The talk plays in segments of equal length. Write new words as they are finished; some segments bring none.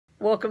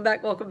Welcome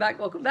back, welcome back,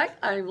 welcome back.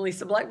 I'm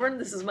Lisa Blackburn.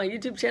 This is my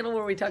YouTube channel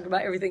where we talk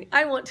about everything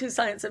I want to,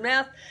 science and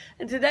math.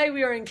 And today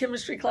we are in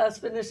chemistry class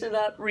finishing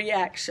up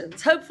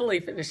reactions,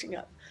 hopefully finishing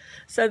up.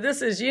 So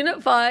this is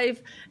Unit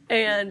 5,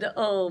 and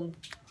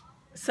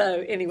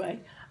so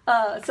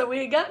we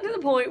had gotten to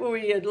the point where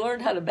we had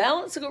learned how to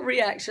balance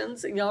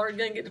reactions, and y'all are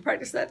going to get to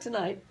practice that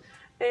tonight.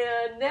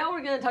 And now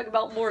we're going to talk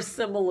about more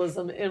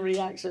symbolism in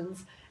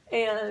reactions.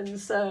 And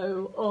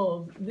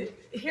so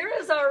here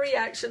is our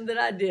reaction that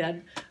I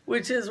did,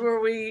 which is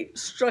where we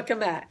struck a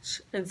match.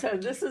 And so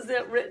this is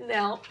it written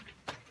out,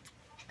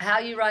 how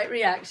you write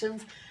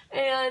reactions.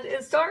 And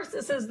it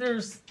says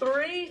there's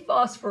 3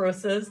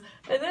 phosphoruses,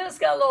 and then it's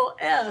got a little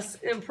S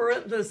in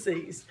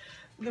parentheses.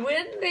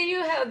 When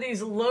you have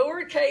these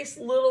lowercase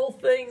little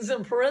things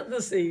in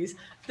parentheses,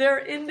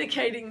 they're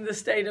indicating the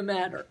state of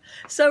matter.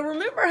 So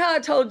remember how I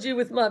told you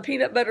with my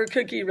peanut butter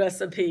cookie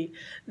recipe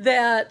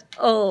that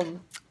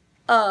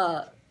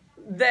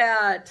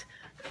that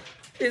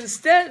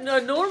instead, a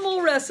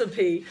normal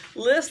recipe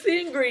lists the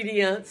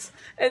ingredients,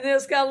 and then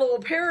it's got a little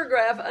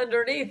paragraph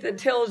underneath that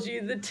tells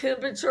you the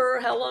temperature,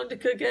 how long to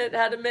cook it,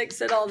 how to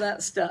mix it, all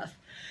that stuff.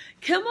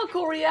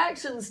 Chemical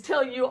reactions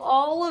tell you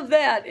all of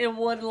that in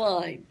one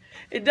line.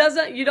 You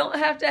don't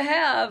have to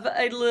have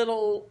a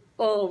little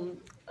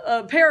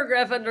a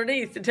paragraph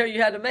underneath to tell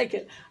you how to make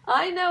it.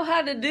 I know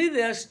how to do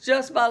this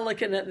just by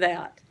looking at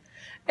that.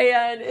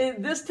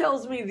 And this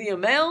tells me the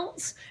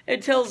amounts.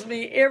 It tells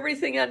me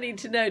everything I need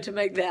to know to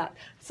make that.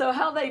 So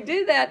how they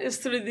do that is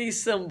through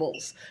these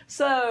symbols.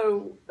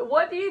 So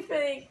what do you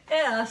think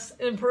S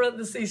in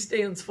parentheses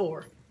stands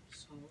for?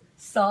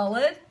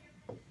 Solid.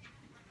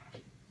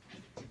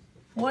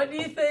 What do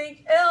you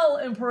think L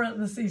in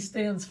parentheses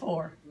stands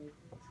for?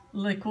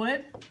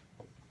 Liquid.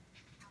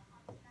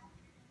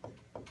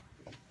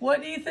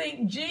 What do you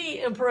think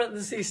G in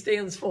parentheses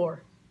stands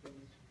for?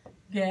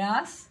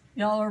 Gas.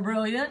 Y'all are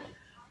brilliant.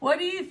 What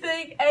do you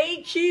think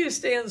AQ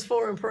stands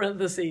for in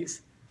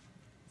parentheses?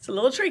 It's a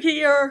little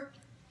trickier.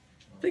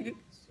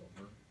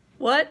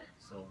 What?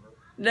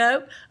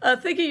 No.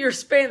 Think of your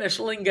Spanish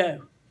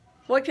lingo.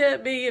 What can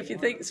it be if you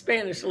think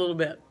Spanish a little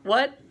bit?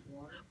 What?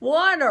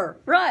 Water.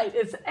 Right.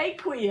 It's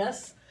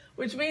aqueous,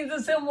 which means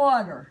it's in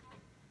water.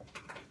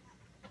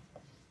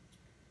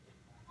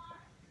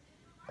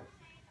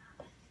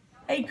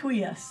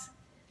 Aqueous.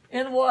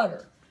 In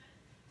water.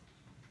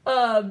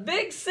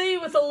 Big C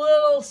with a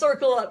little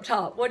circle up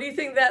top. What do you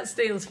think that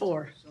stands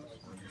for?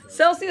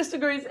 Celsius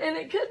degrees, and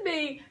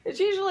it's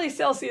usually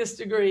Celsius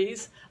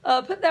degrees.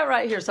 Put that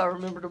right here so I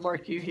remember to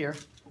mark you here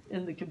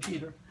in the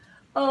computer.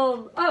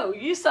 Oh,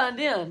 you signed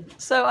in,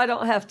 so I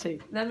don't have to.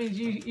 That means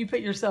you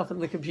put yourself in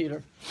the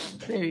computer.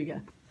 There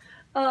you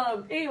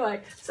go.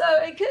 Anyway, so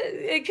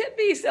it could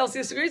be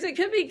Celsius degrees, it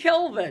could be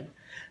Kelvin.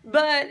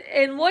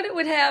 And what it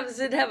would have is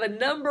it'd have a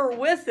number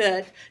with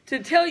it to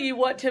tell you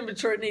what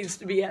temperature it needs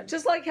to be at.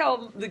 Just like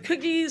how the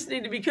cookies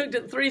need to be cooked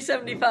at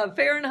 375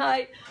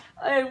 Fahrenheit.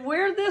 And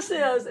where this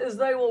is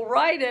they will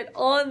write it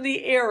on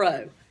the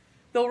arrow.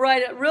 They'll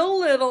write it real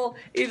little,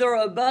 either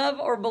above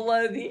or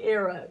below the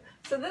arrow.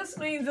 So this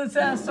means it's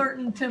at a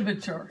certain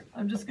temperature.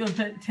 I'm just going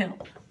to put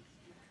temp.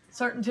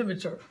 Certain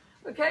temperature.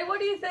 Okay, what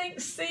do you think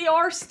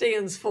CR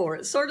stands for?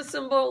 It's sort of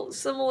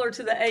similar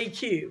to the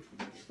AQ,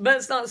 but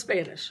it's not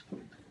Spanish.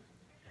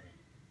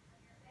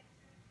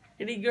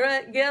 Any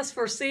guess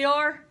for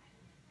CR?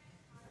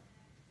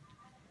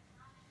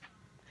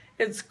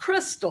 It's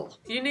crystal.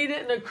 You need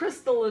it in a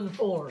crystalline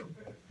form.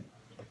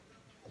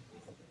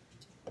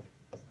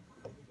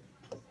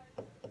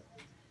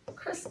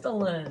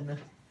 Crystalline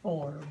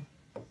form.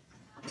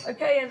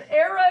 Okay, an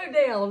arrow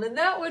down, and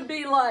that would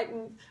be like,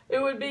 it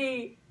would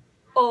be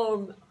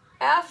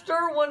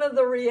after one of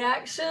the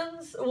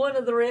reactions, one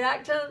of the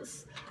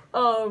reactants,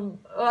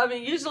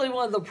 usually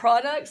one of the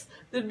products,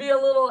 there'd be a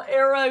little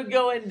arrow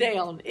going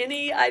down.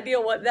 Any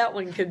idea what that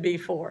one could be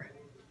for?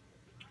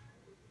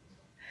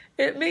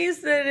 It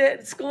means that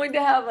it's going to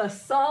have a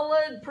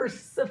solid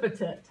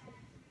precipitate.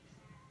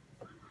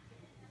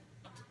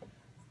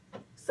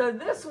 So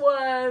this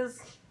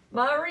was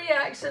my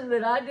reaction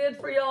that I did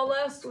for y'all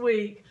last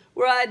week,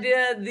 where I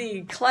did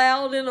the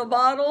cloud in a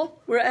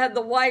bottle, where it had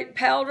the white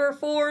powder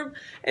form.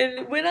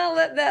 And when I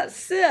let that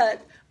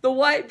sit, the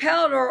white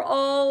powder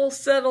all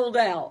settled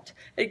out.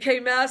 It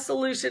came out of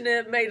solution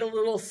and it made a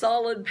little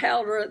solid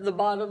powder at the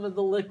bottom of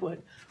the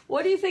liquid.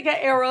 What do you think an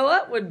arrow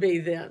up would be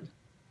then?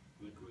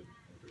 Liquid.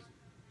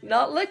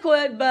 Not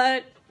liquid,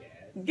 but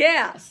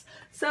gas.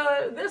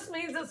 So this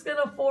means it's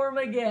going to form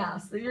a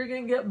gas, that you're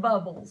going to get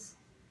bubbles.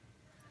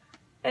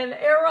 An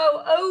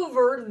arrow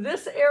over,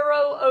 this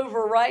arrow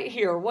over right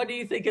here, what do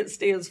you think it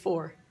stands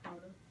for?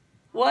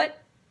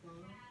 What?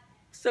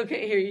 Still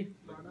can't hear you.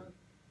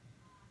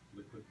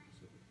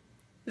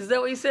 Is that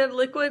what you said,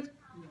 liquid?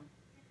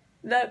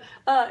 No.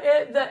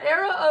 The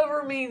arrow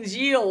over means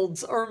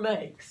yields or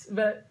makes,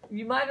 but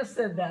you might have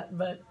said that,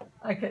 but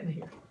I couldn't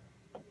hear.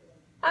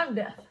 I'm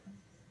deaf.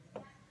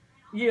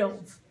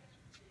 Yields.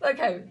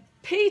 Okay,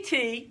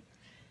 PT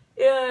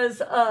is,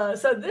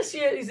 so this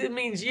it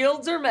means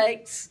yields or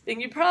makes,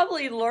 and you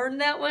probably learned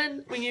that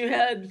one when you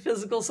had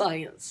physical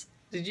science.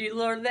 Did you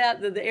learn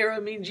that the arrow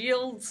means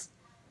yields?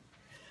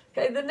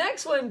 Okay, the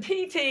next one,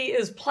 PT,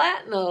 is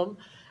platinum,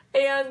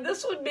 and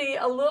this would be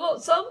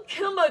some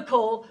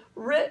chemical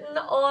written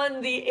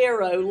on the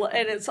arrow,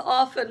 and it's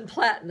often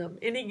platinum.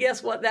 Any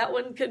guess what that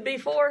one could be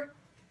for?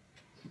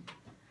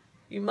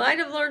 You might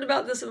have learned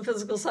about this in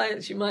physical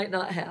science, you might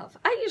not have.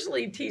 I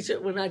usually teach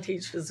it when I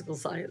teach physical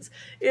science.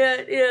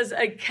 It is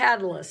a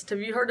catalyst.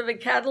 Have you heard of a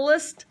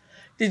catalyst?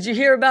 Did you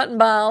hear about in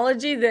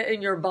biology that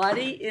in your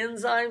body,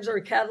 enzymes are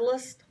a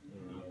catalyst?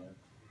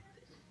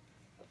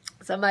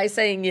 Somebody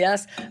saying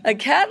yes. A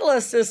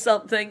catalyst is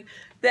something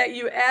that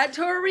you add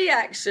to a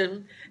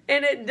reaction,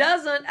 and it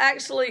doesn't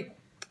actually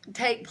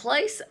take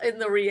place in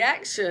the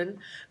reaction,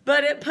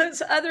 but it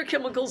puts other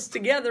chemicals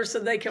together so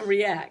they can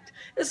react.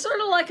 It's sort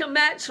of like a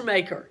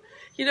matchmaker.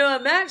 You know, a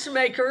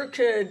matchmaker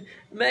could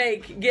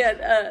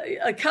get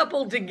a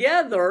couple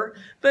together,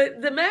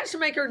 but the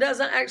matchmaker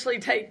doesn't actually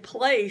take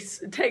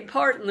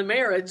part in the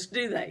marriage,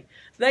 do they?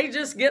 They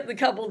just get the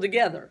couple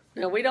together.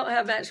 Now, we don't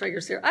have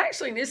matchmakers here. I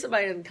actually knew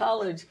somebody in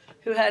college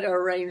who had an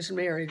arranged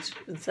marriage,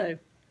 and so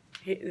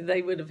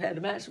they would have had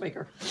a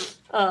matchmaker.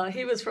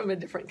 He was from a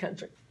different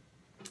country.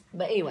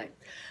 But anyway,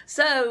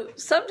 so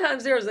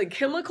sometimes there's a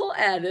chemical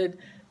added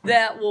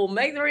that will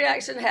make the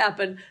reaction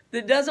happen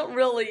that doesn't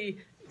really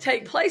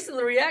take place in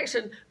the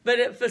reaction, but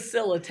it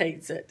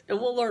facilitates it. And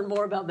we'll learn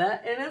more about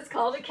that. And it's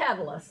called a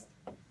catalyst.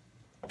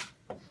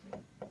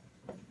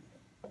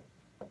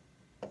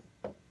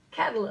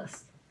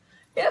 Catalyst.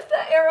 If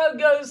the arrow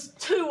goes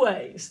two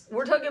ways,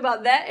 we're talking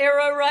about that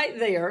arrow right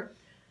there,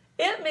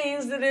 it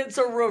means that it's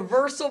a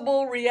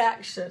reversible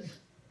reaction.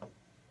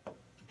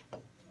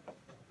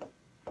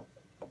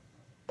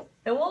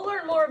 And we'll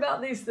learn more about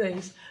these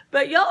things.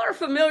 But y'all are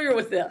familiar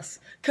with this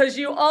because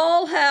you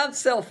all have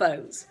cell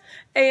phones.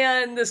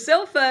 And the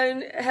cell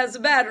phone has a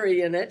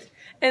battery in it.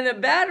 And the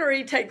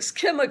battery takes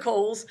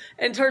chemicals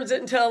and turns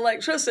it into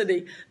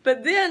electricity.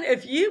 But then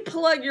if you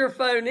plug your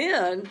phone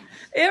in,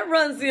 it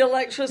runs the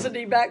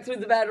electricity back through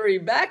the battery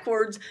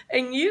backwards.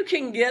 And you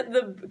can get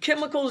the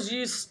chemicals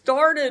you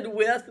started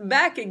with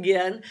back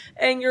again.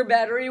 And your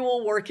battery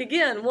will work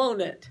again,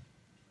 won't it?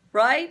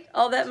 Right?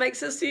 All that makes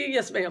sense to you?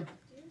 Yes, ma'am.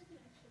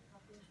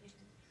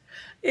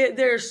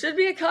 There should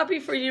be a copy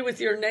for you with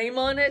your name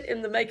on it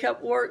in the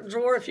makeup work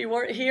drawer if you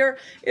weren't here.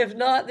 If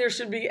not, there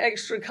should be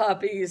extra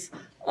copies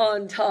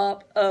on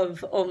top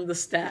on the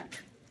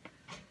stack.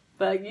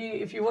 But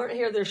if you weren't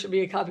here, there should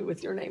be a copy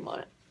with your name on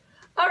it.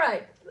 All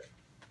right.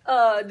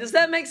 Does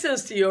that make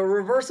sense to you? A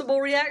reversible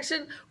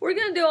reaction? We're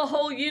going to do a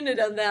whole unit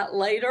on that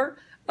later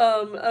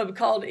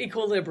called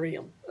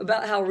equilibrium,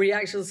 about how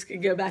reactions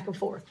can go back and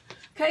forth.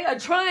 Okay, a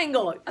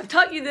triangle. I've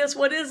taught you this.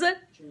 What is it?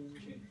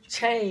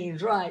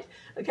 Change, right.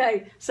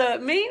 Okay, so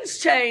it means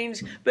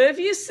change, but if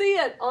you see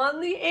it on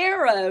the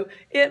arrow,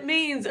 it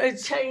means a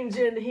change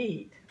in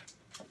heat.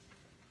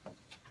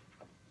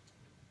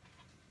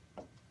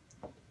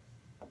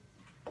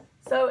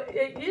 So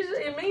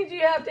it means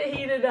you have to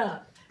heat it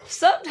up.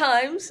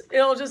 Sometimes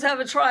it'll just have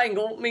a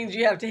triangle, means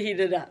you have to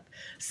heat it up.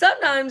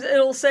 Sometimes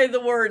it'll say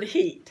the word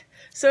heat.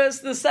 So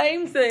it's the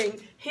same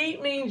thing.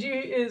 Heat means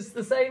is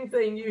the same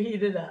thing, you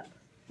heat it up.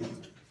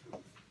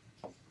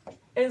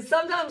 And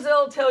sometimes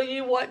they'll tell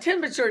you what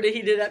temperature to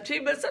heat it up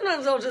to, but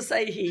sometimes they'll just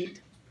say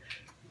heat.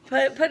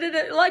 Put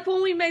it like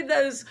when we made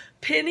those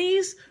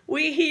pennies,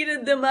 we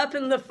heated them up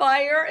in the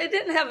fire. It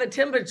didn't have a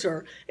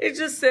temperature. It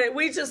just said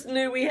we just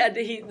knew we had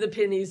to heat the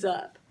pennies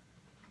up,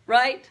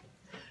 right?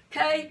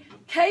 Okay,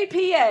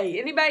 kPa.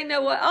 Anybody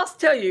know what? I'll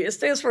tell you. It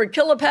stands for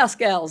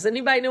kilopascals.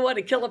 Anybody know what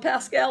a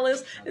kilopascal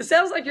is? It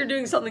sounds like you're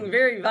doing something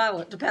very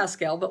violent to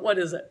Pascal, but what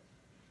is it?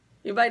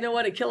 Anybody know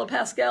what a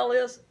kilopascal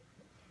is?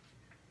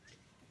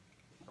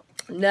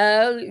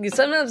 No,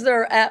 sometimes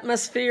there are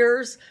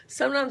atmospheres,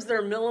 sometimes there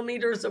are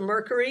millimeters of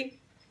mercury,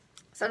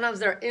 sometimes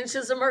there are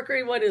inches of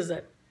mercury. What is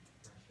it?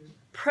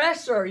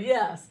 Pressure,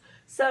 yes.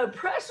 So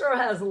pressure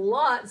has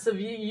lots of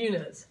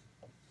units.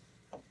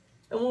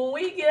 And when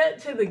we get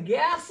to the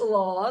gas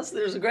laws,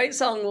 there's a great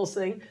song we'll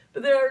sing,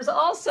 but there's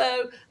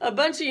also a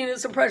bunch of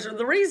units of pressure.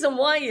 The reason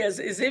why is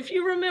if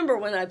you remember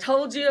when I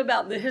told you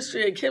about the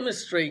history of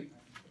chemistry,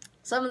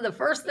 some of the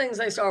first things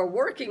they started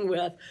working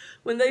with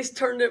when they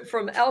turned it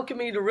from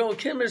alchemy to real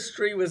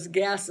chemistry was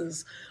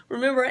gases.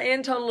 Remember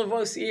Anton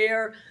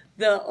Lavoisier,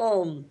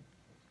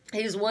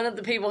 he's one of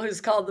the people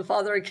who's called the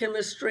father of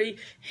chemistry.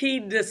 He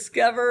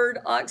discovered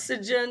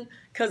oxygen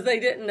because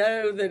they didn't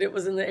know that it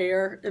was in the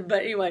air.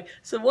 But anyway,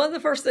 so one of the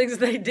first things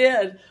they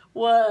did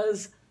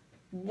was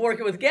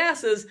working with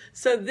gases,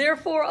 so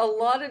therefore a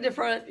lot of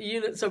different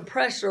units of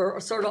pressure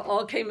sort of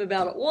all came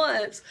about at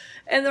once,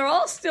 and they're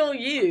all still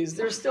used.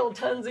 There's still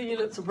tons of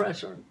units of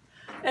pressure.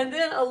 And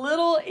then a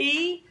little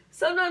E,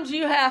 sometimes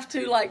you have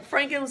to, like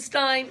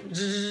Frankenstein,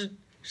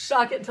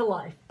 shock it to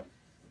life.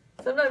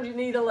 Sometimes you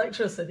need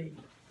electricity.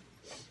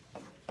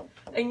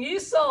 And you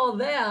saw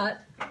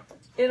that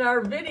in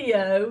our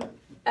video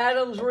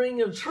Adam's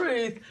ring of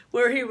truth,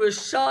 where he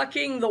was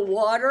shocking the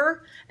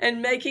water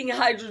and making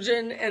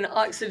hydrogen and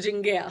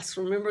oxygen gas.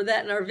 Remember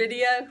that in our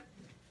video?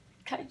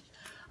 Okay.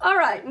 All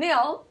right,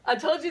 now, I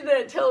told you that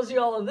it tells you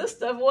all of this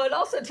stuff. Well, it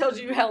also tells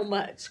you how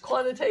much,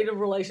 quantitative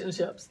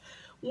relationships.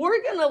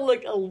 We're going to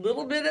look a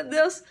little bit at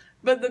this,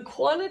 but the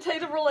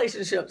quantitative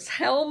relationships,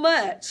 how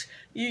much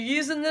you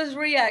use in this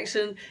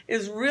reaction,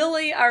 is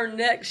really our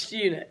next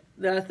unit,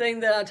 the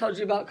thing that I told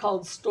you about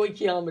called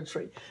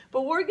stoichiometry.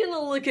 But we're going to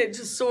look at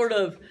just sort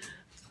of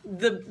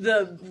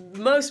the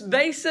most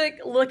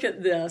basic look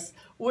at this,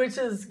 which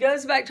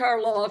goes back to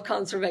our law of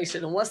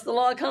conservation. And what's the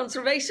law of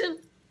conservation?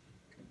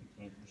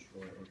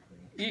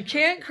 You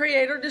can't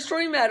create or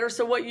destroy matter,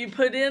 so what you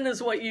put in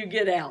is what you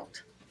get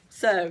out.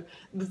 So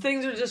the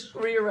things are just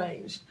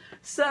rearranged.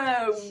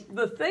 So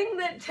the thing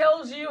that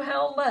tells you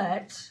how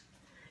much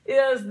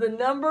is the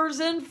numbers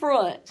in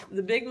front,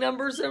 the big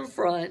numbers in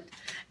front,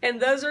 and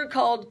those are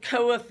called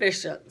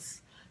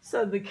coefficients.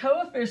 So the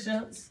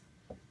coefficients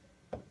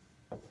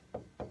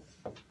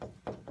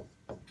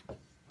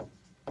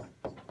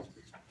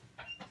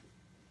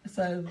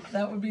so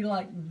that would be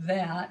like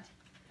that,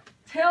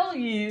 tell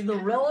you the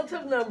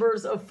relative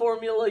numbers of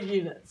formula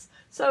units.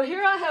 So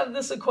here I have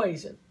this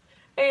equation.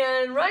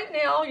 And right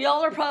now,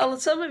 y'all are probably,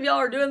 some of y'all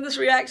are doing this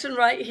reaction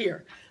right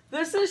here.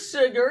 This is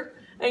sugar,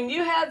 and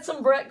you had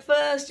some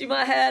breakfast. You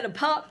might have had a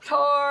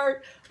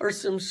Pop-Tart or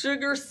some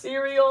sugar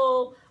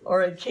cereal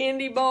or a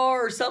candy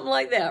bar or something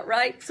like that,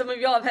 right? Some of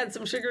y'all have had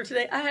some sugar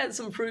today. I had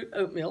some fruit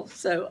oatmeal,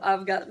 so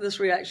I've got this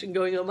reaction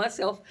going on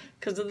myself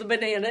because of the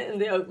banana and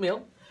the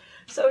oatmeal.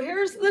 So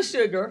here's the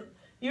sugar.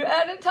 You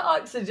add it to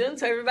oxygen,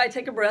 so everybody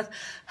take a breath.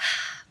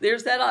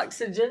 There's that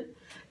oxygen,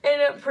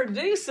 and it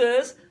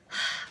produces,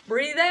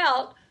 breathe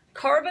out,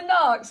 carbon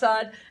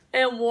dioxide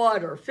and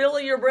water. Feel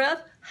your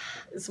breath,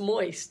 it's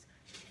moist.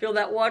 Feel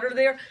that water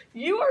there?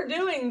 You are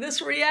doing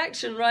this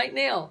reaction right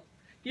now.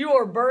 You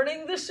are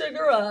burning the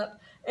sugar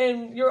up,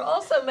 and you're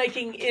also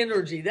making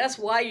energy. That's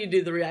why you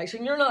do the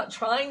reaction. You're not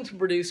trying to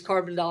produce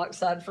carbon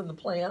dioxide from the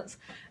plants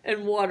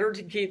and water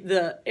to keep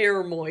the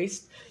air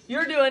moist.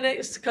 You're doing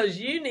it because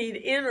you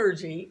need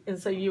energy, and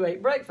so you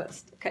ate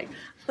breakfast. Okay,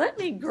 let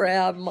me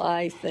grab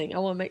my thing. I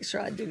want to make sure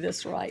I do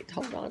this right.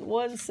 Hold on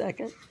 1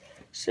 second.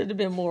 Should have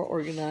been more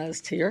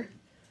organized here,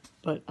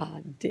 but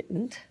I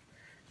didn't.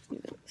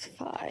 It's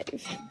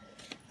 5.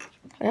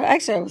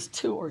 Actually, I was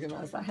too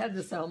organized. I had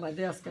this on my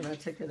desk, and I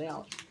took it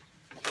out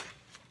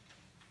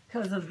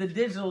because of the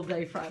Digital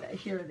Day Friday.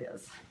 Here it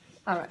is.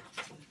 All right.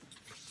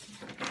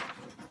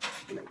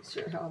 Make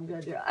sure how I'm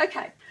going to do it.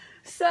 Okay.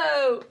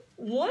 So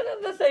one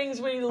of the things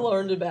we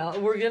learned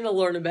about, we're going to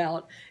learn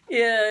about,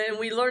 and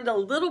we learned a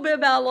little bit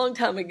about a long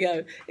time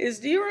ago, is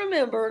do you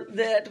remember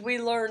that we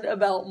learned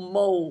about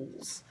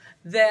moles?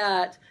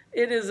 That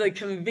it is a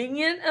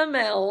convenient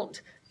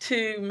amount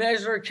to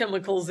measure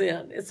chemicals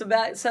in. It's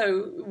about,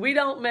 so we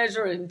don't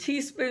measure in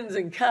teaspoons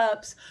and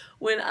cups.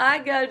 When I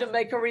go to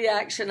make a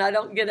reaction, I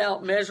don't get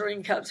out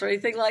measuring cups or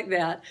anything like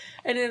that.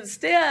 And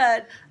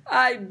instead,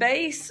 I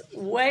base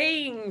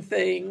weighing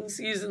things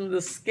using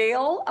the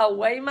scale. I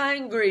weigh my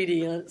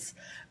ingredients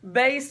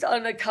based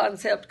on a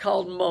concept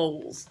called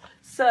moles.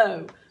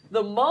 So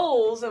the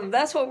moles, and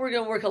that's what we're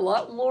going to work a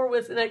lot more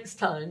with next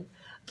time,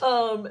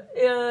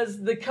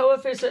 is the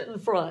coefficient in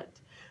front.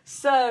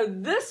 So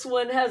this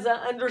one has an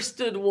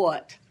understood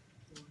what?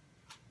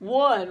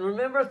 1.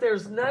 Remember, if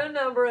there's no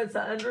number, it's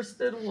an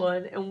understood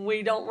 1. And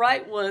we don't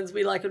write ones.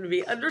 We like them to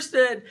be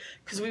understood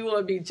because we want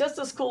to be just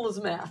as cool as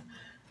math.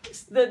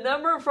 The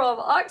number from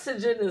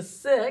oxygen is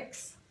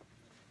 6.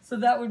 So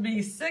that would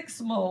be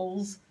 6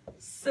 moles,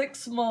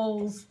 6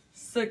 moles,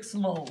 6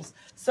 moles.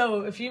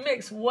 So if you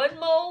mix 1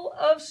 mole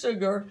of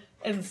sugar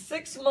and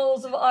 6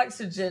 moles of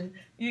oxygen,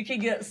 you can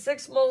get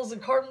 6 moles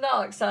of carbon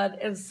dioxide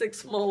and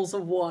 6 moles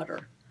of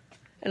water.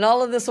 And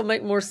all of this will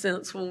make more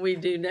sense when we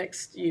do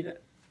next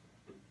unit.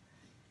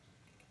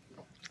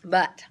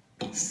 But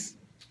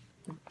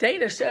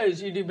data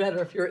shows you do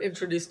better if you're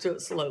introduced to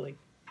it slowly.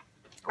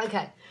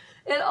 Okay.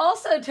 It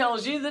also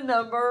tells you the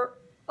number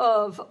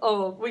of,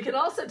 we can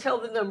also tell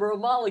the number of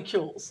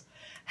molecules.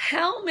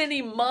 How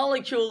many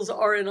molecules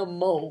are in a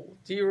mole?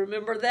 Do you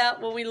remember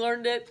that when we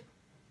learned it?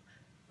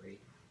 3.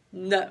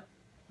 No.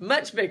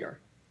 Much bigger.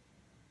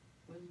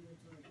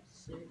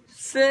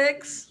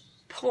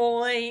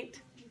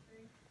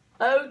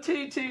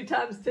 6.022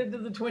 times 10 to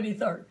the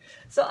 23rd.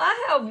 So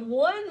I have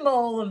 1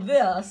 mole of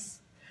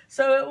this.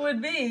 So it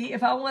would be,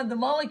 if I wanted the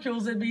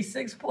molecules, it'd be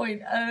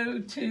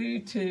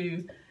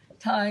 6.022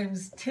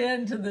 times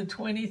 10 to the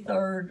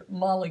 23rd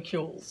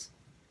molecules.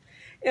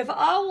 If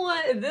I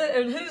want, and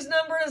whose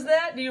number is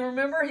that? Do you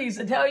remember? He's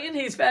Italian.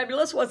 He's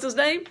fabulous. What's his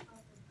name?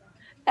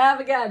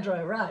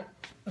 Avogadro, right.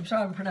 I'm sure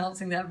I'm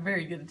pronouncing that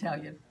very good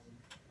Italian.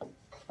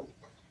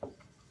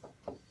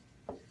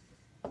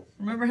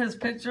 Remember his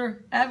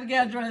picture?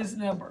 Avogadro's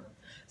number.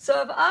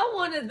 So if I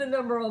wanted the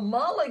number of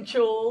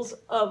molecules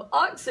of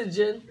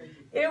oxygen,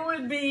 it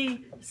would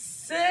be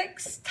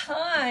 6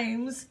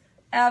 times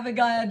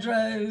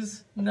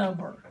Avogadro's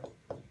number.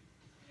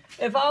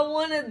 if I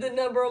wanted the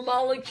number of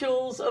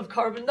molecules of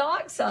carbon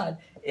dioxide,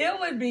 it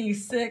would be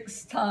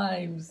 6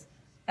 times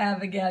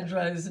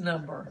Avogadro's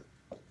number.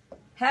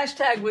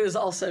 Hashtag is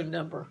also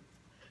number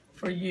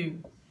for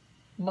you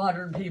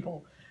modern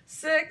people.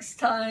 6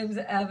 times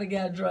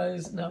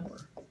Avogadro's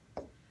number.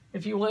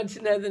 If you want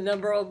to know the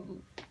number of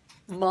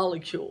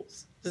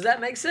molecules. Does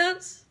that make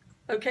sense?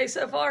 Okay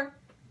so far?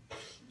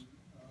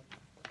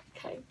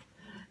 Okay.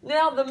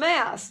 Now the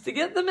mass. To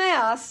get the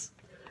mass,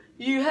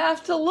 you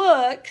have to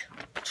look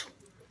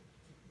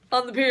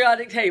on the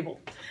periodic table.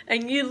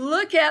 And you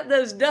look at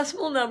those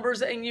decimal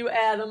numbers and you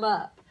add them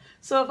up.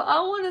 So if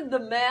I wanted the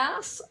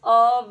mass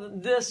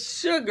of this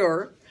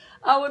sugar,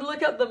 I would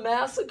look up the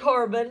mass of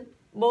carbon,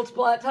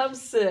 multiply it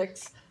times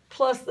 6,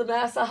 plus the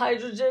mass of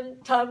hydrogen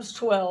times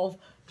 12,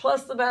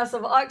 plus the mass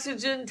of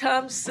oxygen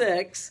times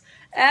 6,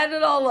 add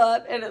it all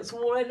up, and it's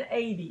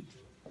 180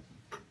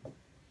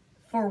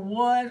 for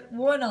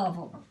one of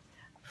them.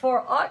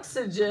 For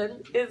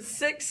oxygen, it's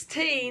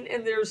 16,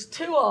 and there's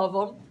 2 of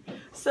them,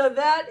 so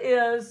that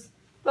is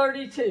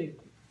 32.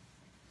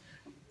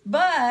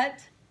 But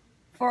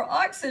for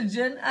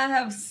oxygen, I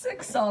have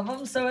 6 of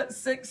them, so it's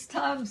 6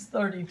 times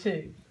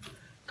 32.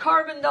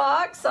 Carbon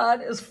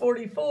dioxide is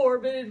 44,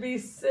 but it'd be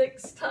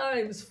 6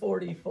 times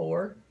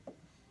 44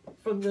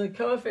 from the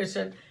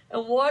coefficient.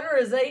 And water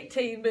is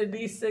 18, but it'd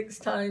be 6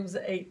 times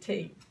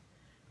 18.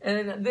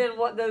 And then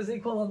what those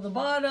equal on the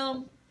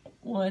bottom?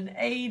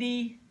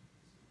 180,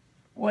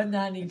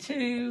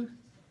 192,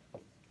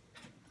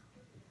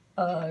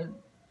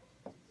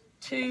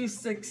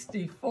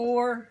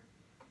 264,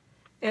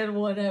 and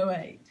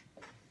 108.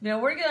 Now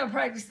we're going to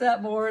practice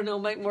that more and it'll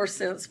make more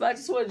sense, but I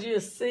just wanted you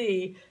to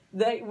see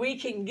that we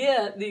can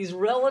get these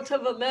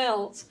relative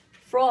amounts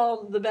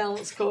from the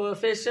balance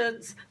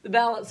coefficients, the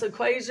balance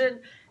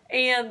equation,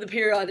 and the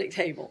periodic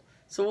table.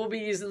 So we'll be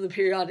using the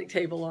periodic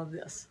table on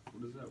this.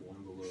 What is that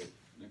one below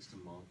next to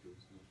molecules?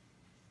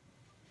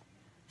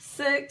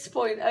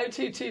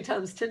 6.022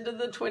 times 10 to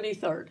the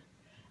 23rd.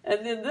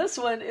 And then this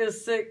one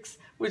is 6,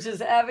 which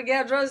is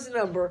Avogadro's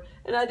number.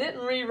 And I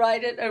didn't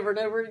rewrite it over and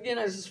over again.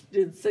 I just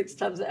did 6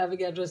 times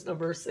Avogadro's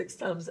number, 6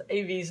 times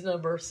AV's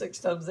number, 6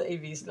 times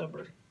AV's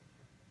number.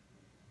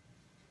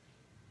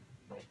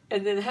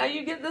 And then how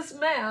you get this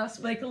mass,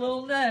 make a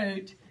little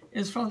note,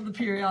 is from the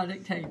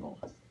periodic table.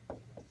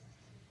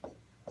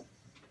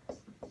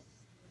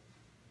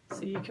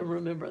 So you can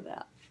remember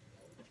that.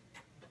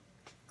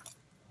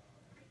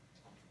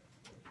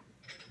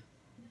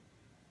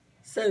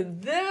 So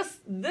this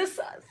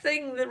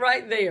thing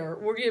right there,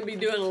 we're going to be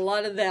doing a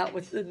lot of that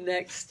with the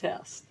next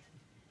test.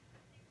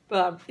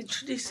 But I'm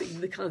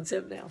introducing the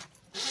concept now.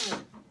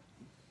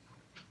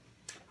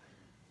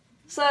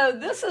 So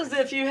this is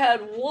if you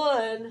had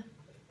one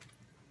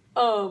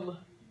let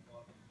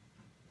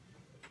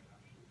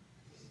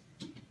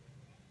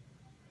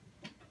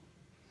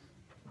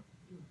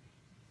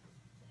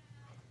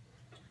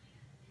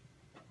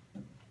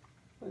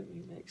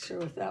me make sure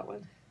with that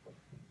one.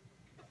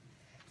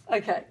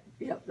 Okay,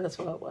 yep, that's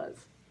what it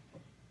was.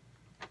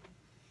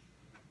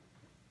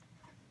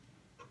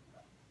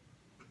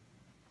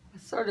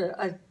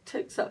 I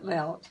took something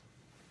out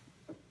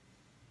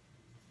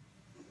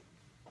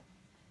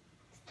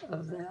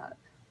of that.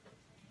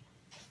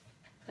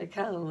 I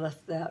kind of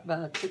left that, but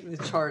I took the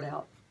chart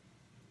out.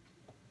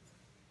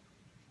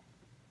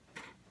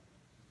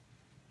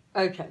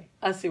 Okay,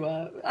 I see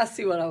what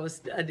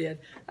I did.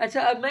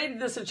 I made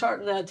this a chart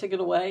and then I took it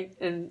away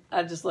and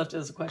I just left it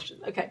as a question.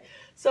 Okay,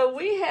 so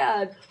we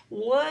had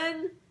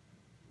 1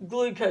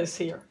 glucose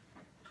here,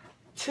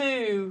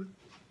 2,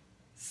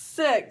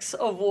 6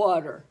 of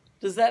water.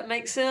 Does that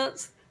make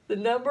sense? The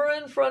number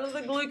in front of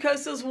the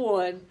glucose is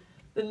 1.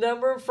 The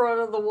number in front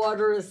of the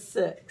water is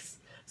 6.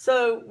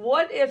 So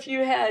what if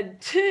you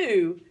had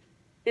 2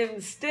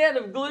 instead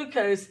of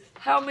glucose?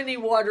 How many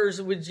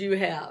waters would you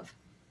have?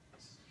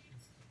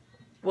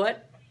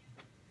 What?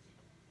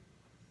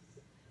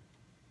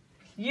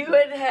 You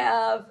would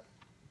have,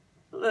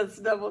 let's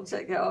double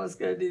check how I was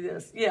going to do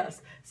this.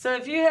 Yes. So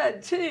if you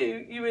had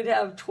 2, you would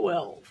have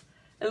 12.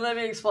 And let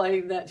me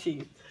explain that to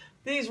you.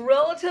 These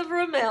relative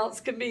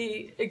amounts can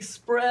be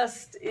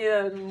expressed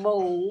in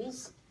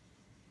moles.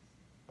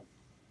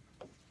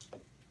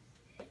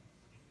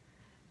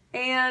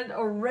 And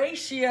a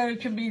ratio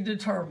can be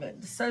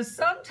determined. So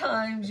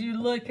sometimes you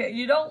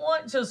don't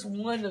want just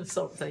one of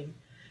something.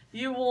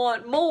 You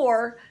want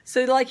more.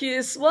 So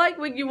it's like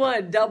when you want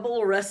to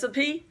double a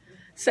recipe.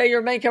 Say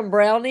you're making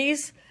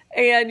brownies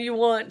and you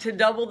want to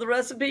double the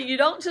recipe. You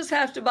don't just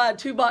have to buy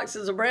 2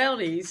 boxes of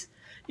brownies.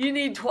 You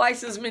need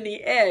twice as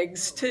many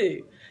eggs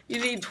too. You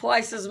need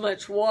twice as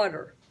much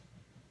water.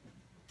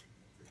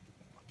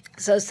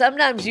 So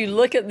sometimes you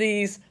look at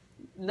these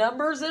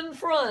numbers in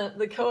front,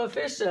 the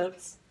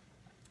coefficients,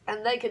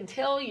 and they can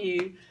tell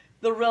you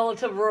the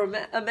relative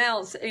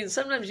amounts. And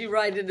sometimes you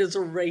write it as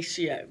a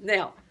ratio.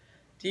 Now,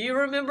 do you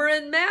remember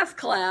in math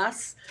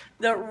class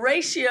that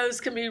ratios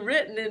can be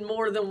written in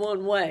more than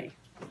one way?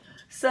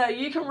 So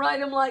you can write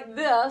them like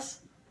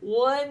this,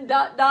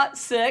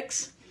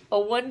 1.6, a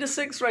 1 to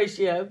 6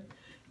 ratio.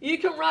 You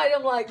can write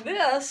them like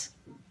this: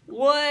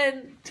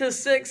 1 to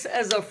 6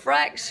 as a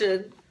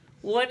fraction,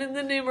 1 in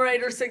the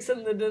numerator, 6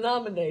 in the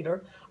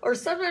denominator. Or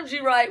sometimes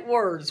you write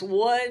words,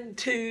 1,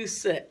 2,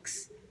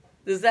 6.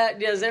 Does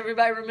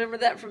everybody remember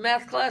that from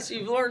math class?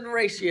 You've learned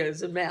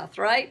ratios in math,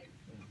 right?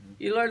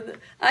 You learn.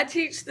 I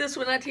teach this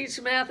when I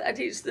teach math. I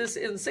teach this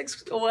in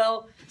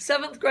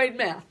 7th grade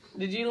math.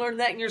 Did you learn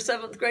that in your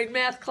 7th grade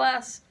math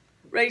class?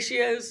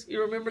 Ratios,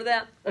 you remember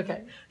that?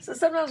 Okay. So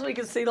sometimes we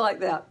can see like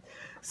that.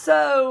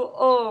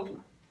 So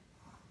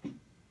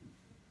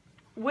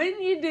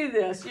when you do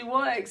this, you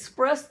want to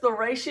express the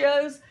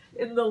ratios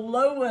in the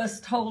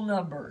lowest whole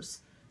numbers.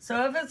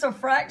 So if it's a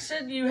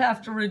fraction, you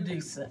have to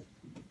reduce it.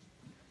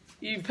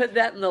 You put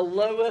that in the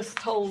lowest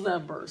whole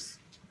numbers.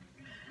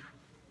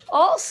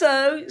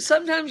 Also,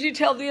 sometimes you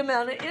tell the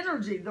amount of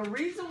energy. The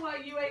reason why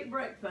you ate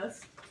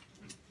breakfast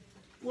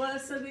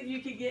was so that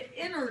you could get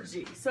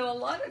energy. So a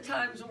lot of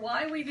times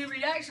why we do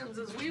reactions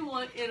is we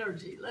want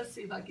energy. Let's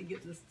see if I can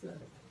get this to,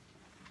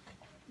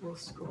 we'll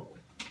scroll.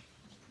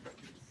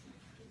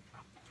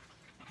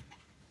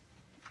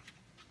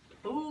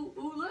 Ooh,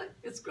 look,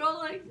 it's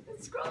scrolling.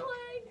 It's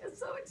scrolling. It's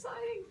so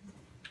exciting.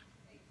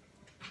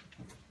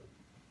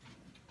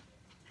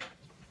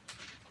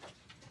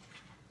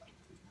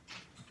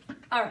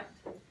 All right.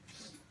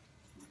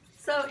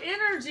 So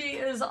energy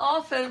is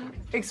often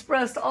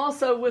expressed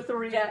also with a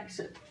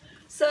reaction.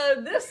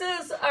 So this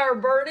is our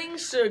burning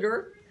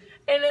sugar,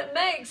 and it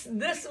makes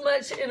this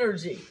much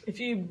energy.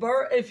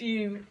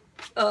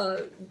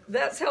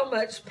 That's how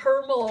much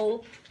per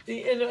mole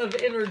of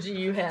energy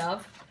you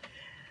have.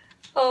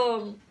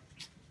 Let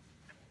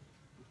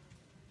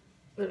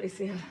me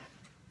see.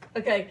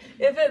 Okay,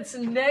 if it's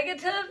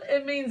negative,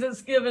 it means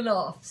it's given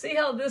off. See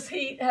how this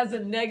heat has a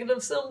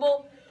negative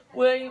symbol?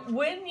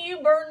 When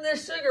you burn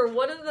this sugar,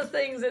 one of the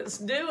things it's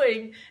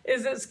doing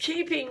is it's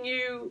keeping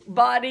you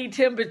body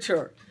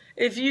temperature.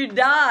 If you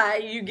die,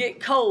 you get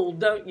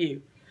cold, don't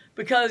you?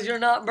 Because you're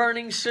not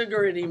burning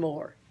sugar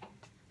anymore.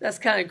 That's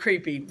kind of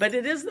creepy, but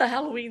it is the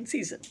Halloween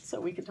season,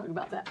 so we can talk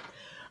about that.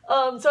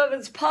 So if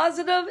it's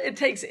positive, it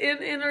takes in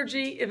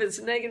energy. If it's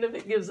negative,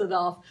 it gives it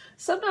off.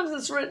 Sometimes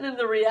it's written in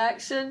the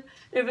reaction.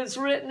 If it's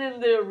written in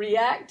the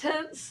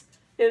reactants,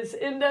 it's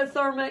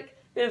endothermic.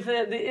 If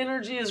the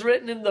energy is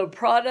written in the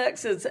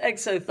products, it's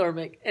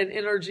exothermic, and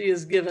energy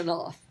is given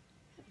off.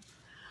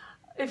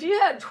 If you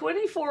had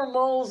 24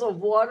 moles of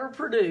water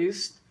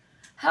produced,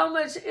 how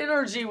much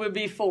energy would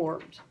be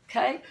formed?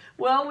 Okay,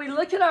 well, we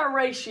look at our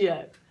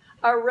ratio.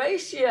 Our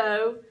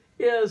ratio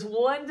is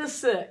 1 to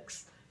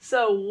 6.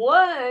 So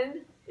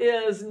 1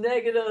 is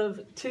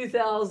negative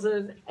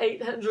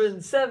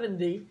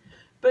 2,870.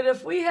 But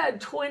if we had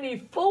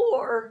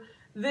 24,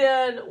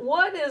 then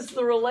what is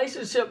the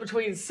relationship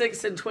between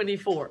 6 and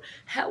 24?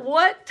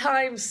 What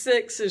times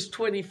 6 is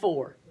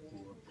 24?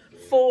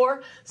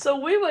 4. So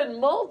we would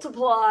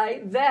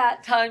multiply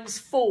that times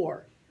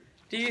 4.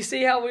 Do you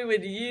see how we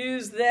would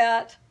use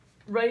that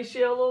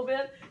ratio a little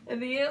bit?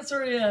 And the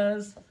answer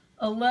is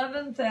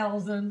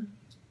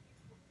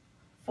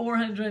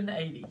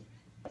 11,480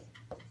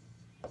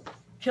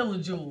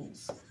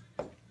 kilojoules.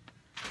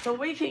 So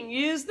we can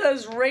use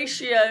those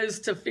ratios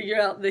to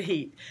figure out the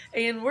heat.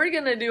 And we're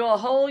going to do a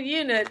whole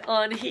unit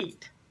on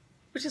heat,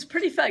 which is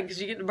pretty fun because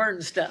you get to burn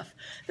stuff.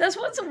 That's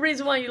one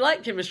reason why you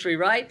like chemistry,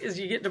 right? Is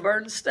you get to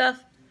burn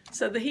stuff.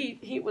 So the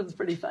heat one's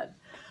pretty fun.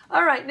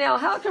 All right, now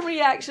how can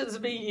reactions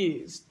be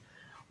used?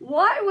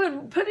 Why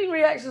would putting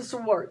reactions to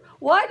work?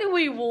 Why do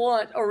we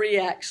want a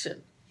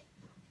reaction?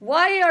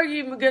 Why are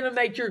you going to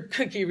make your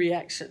cookie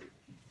reaction?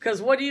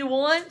 Because what do you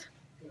want?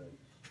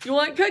 You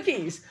want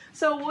cookies.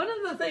 So one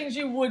of the things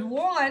you would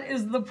want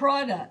is the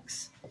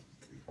products.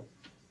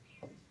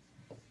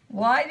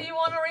 Why do you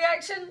want a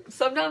reaction?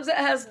 Sometimes it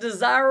has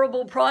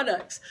desirable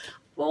products.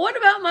 Well, what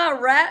about my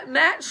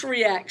match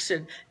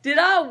reaction? Did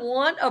I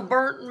want a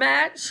burnt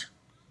match?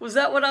 Was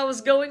that what I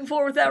was going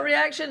for with that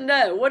reaction?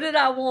 No. What did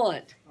I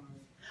want?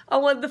 I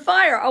want the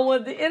fire. I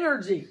want the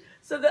energy.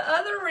 So the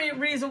other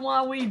reason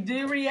why we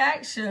do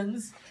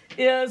reactions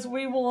is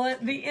we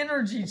want the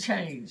energy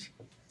change.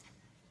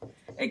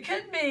 It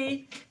could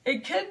be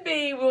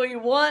we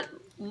want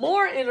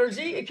more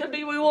energy. It could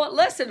be we want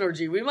less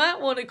energy. We might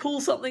want to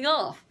cool something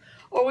off,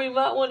 or we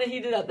might want to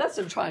heat it up. That's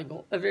a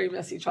triangle, a very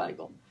messy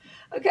triangle.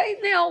 Okay,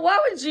 now why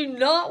would you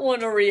not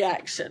want a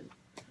reaction?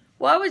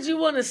 Why would you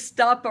want to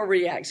stop a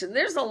reaction?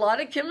 There's a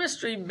lot of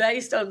chemistry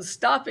based on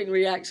stopping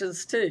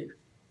reactions too.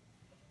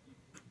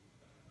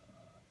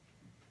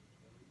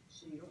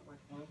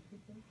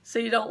 So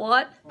you don't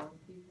what?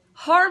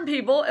 Harm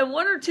people. And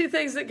what are two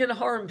things that can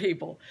harm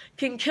people?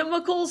 Can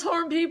chemicals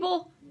harm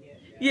people? Yeah.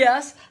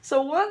 Yes.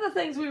 So one of the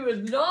things we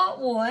would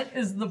not want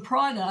is the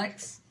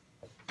products.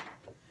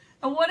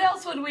 And what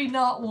else would we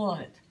not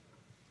want?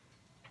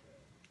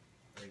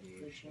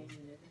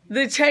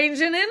 The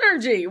change in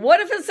energy. What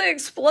if it's an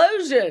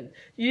explosion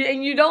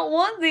and you don't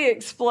want the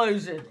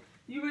explosion?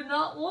 You would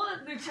not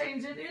want the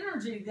change in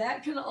energy.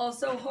 That can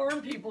also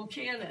harm people,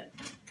 can it?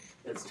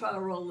 Let's try to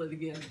roll it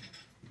again.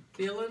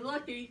 Feeling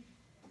lucky.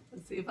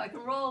 Let's see if I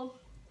can roll.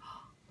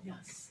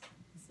 Yes.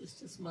 It's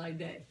just my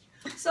day.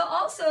 So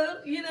also,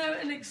 you know,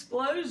 an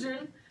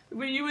explosion,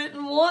 where you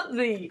wouldn't want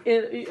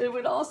it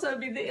would also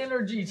be the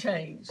energy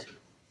change.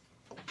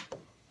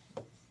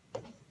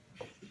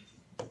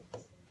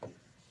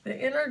 The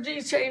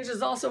energy change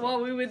is also why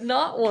we would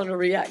not want a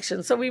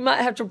reaction. So we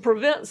might have to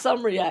prevent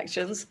some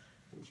reactions.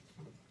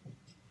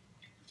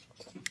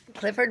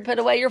 Clifford, put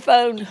away your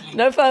phone.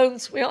 No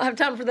phones. We don't have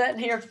time for that in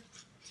here.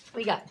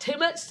 We got too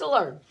much to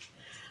learn.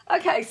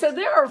 Okay, so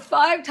there are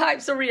 5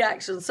 types of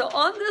reactions. So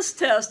on this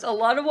test, a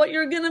lot of what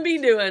you're going to be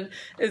doing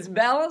is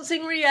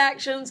balancing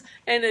reactions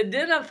and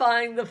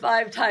identifying the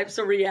 5 types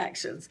of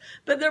reactions.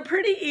 But they're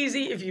pretty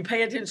easy if you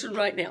pay attention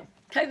right now.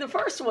 Okay, the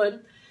first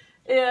one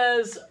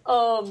is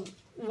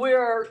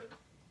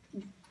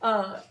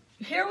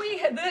here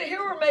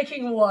we're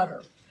making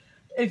water.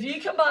 If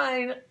you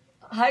combine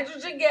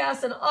hydrogen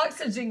gas and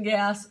oxygen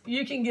gas,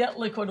 you can get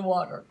liquid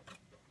water.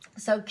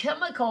 So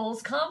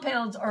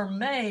compounds are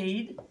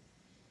made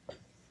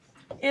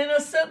in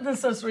a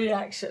synthesis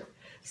reaction.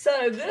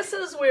 So this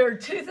is where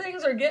 2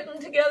 things are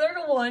getting together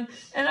to one,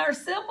 and our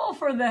symbol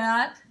for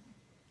that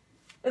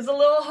is a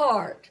little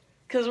heart,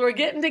 because we're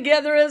getting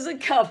together as a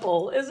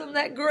couple. Isn't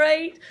that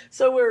great?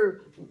 So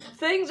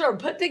things are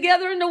put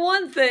together into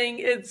one thing.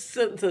 It's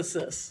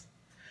synthesis.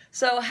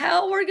 So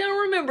how we're going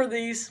to remember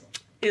these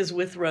is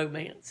with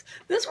romance.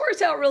 This works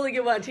out really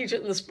good when I teach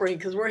it in the spring,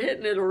 because we're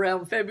hitting it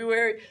around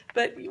February,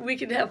 but we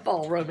can have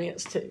fall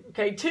romance too.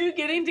 Okay, 2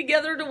 getting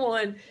together to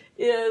one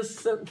is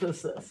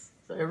synthesis.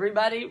 So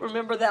everybody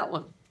remember that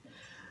one.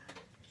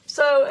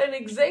 So an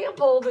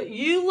example that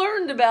you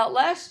learned about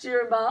last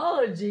year in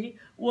biology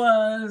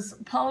was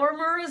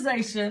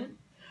polymerization.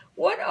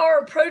 What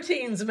are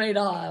proteins made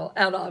out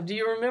of? Do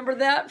you remember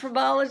that from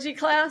biology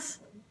class?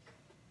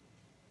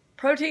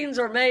 Proteins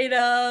are made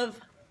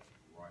of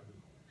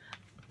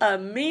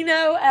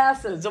amino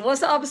acids. And what's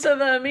the opposite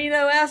of an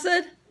amino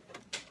acid?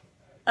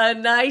 A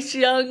nice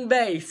young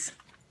base.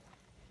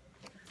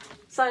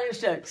 Science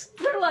jokes.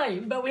 They're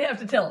lame, but we have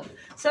to tell them.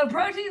 So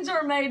proteins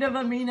are made of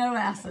amino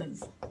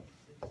acids.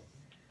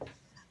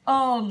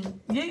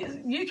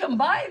 You can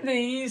buy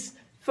these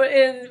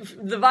in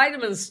the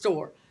vitamin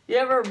store. You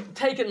ever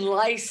taken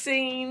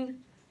lysine?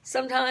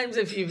 Sometimes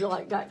if you've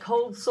got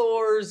cold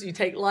sores, you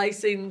take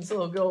lysine, so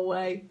it'll go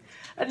away.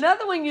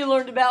 Another one you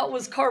learned about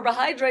was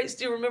carbohydrates.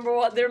 Do you remember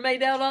what they're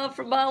made out of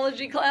from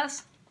biology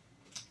class?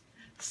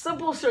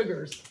 Simple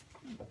sugars.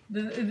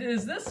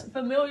 Is this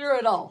familiar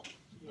at all?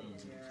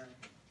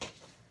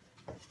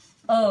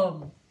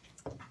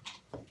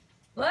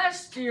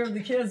 Last year the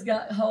kids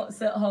got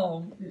sent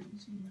home.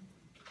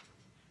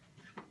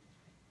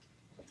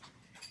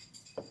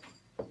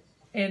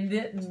 And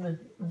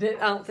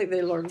I don't think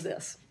they learned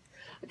this.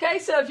 Okay,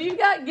 so if you've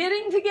got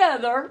getting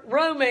together,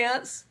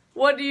 romance,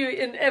 what do you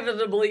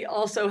inevitably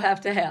also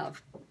have to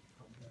have?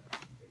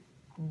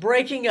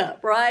 Breaking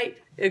up, right?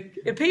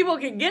 If people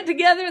can get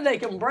together, they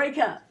can break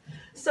up.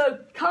 So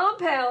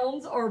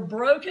compounds are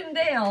broken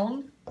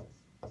down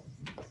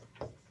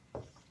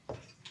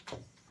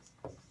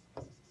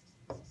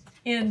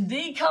in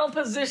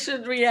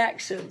decomposition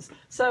reactions.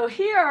 So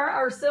here,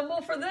 our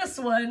symbol for this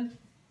one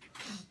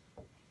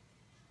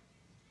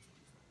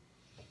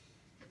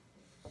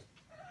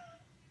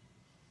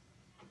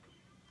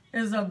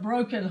is a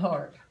broken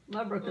heart.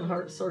 My broken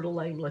heart's sort of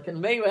lame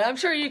looking. But anyway, I'm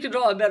sure you could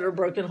draw a better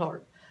broken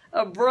heart.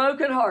 A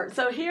broken heart.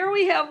 So here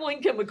we have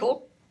one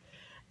chemical,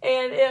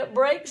 and it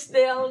breaks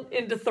down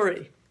into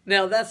 3.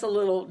 Now that's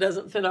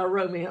doesn't fit our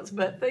romance,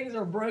 but things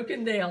are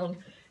broken down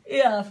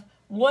if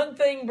one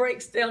thing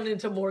breaks down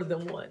into more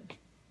than one.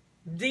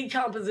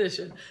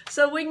 Decomposition.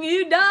 So when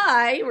you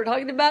die, we're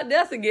talking about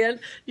death again,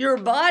 your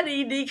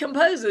body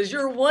decomposes.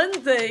 You're one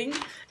thing,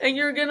 and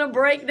you're going to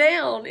break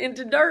down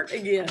into dirt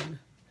again.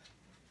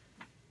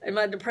 Am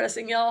I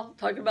depressing y'all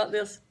talking about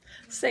this?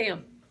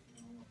 Sam,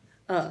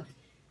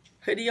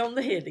 hoodie on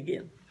the head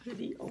again.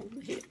 Hoodie on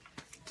the head.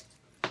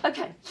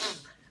 Okay,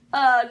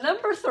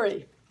 number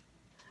 3.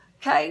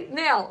 Okay,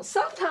 now,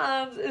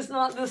 sometimes it's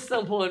not this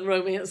simple in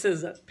romance,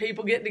 is it?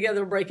 People getting together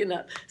and breaking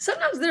up.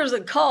 Sometimes there's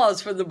a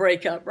cause for the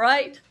breakup,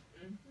 right?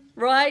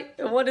 Right?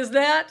 And what is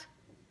that?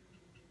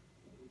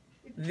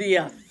 The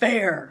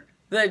affair,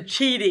 the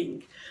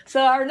cheating. So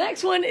our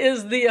next one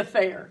is the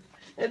affair.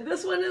 And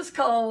this one is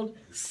called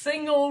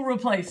single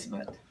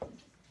replacement.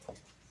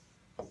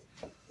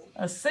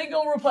 A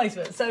single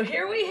replacement. So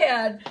here we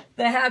had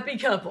the happy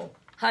couple,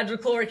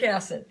 hydrochloric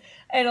acid.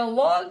 And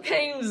along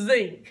came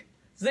zinc.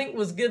 Zinc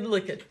was good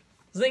looking.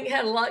 Zinc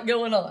had a lot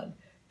going on.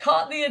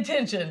 Caught the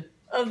attention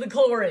of the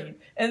chlorine.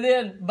 And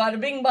then bada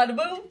bing, bada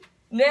boom.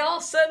 Now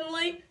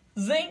suddenly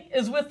zinc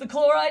is with the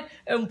chloride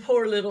and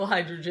poor little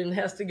hydrogen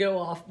has to go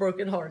off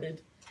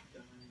brokenhearted.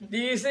 Do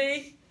you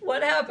see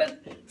what happened?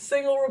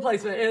 Single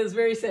replacement. It is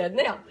very sad.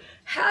 Now,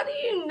 how do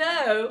you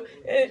know?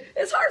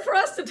 It's hard for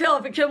us to tell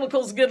if a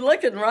chemical's good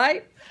looking,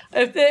 right?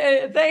 If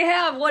they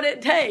have what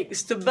it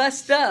takes to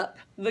bust up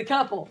the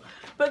couple.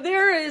 But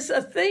there is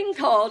a thing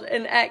called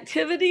an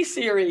activity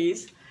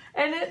series,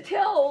 and it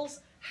tells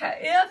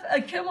if a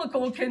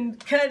chemical can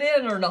cut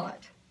in or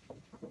not.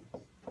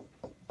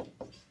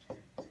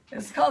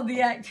 It's called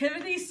the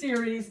Activity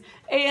Series,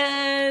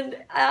 and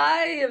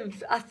I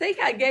think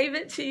I gave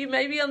it to you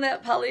maybe on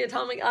that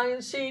polyatomic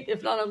ion sheet.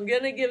 If not, I'm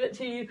going to give it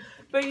to you.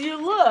 But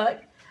you look,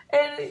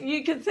 and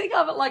you can think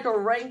of it like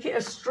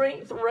a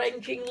strength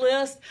ranking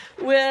list.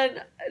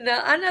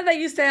 Now, I know they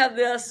used to have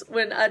this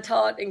when I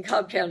taught in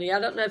Cobb County. I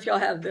don't know if y'all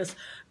have this,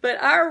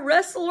 but our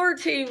wrestler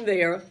team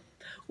there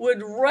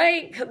would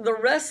rank the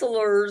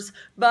wrestlers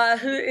by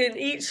who in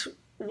each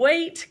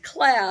weight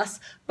class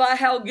by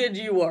how good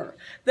you were.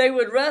 They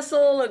would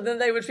wrestle, and then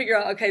they would figure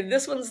out, okay,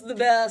 this one's the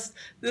best,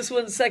 this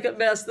one's second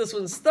best, this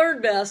one's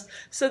third best,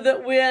 so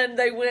that when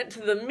they went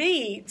to the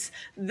meets,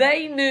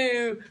 they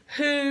knew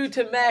who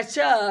to match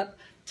up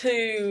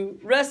to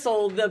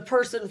wrestle the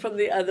person from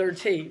the other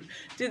team.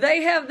 Do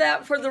they have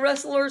that for the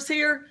wrestlers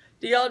here?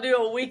 Do y'all do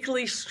a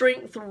weekly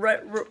strength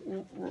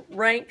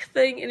rank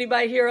thing?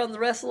 Anybody here on the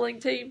wrestling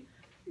team?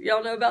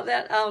 Y'all know about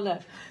that? I don't know.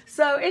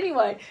 So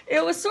anyway,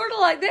 it was sort of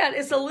like that.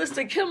 It's a list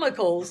of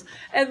chemicals,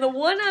 and the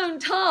one on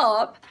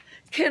top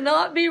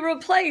cannot be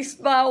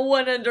replaced by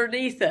one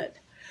underneath it.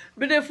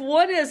 But if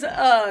one is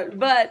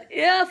above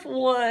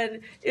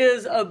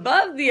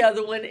the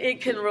other one, it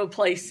can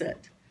replace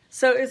it.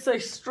 So it's a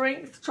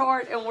strength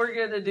chart, and we're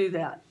going to do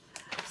that.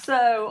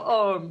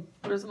 So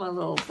where's my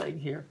little thing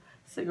here?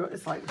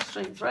 It's like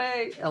strength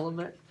rate,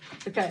 element.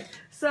 Okay,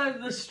 so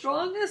the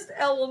strongest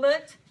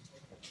element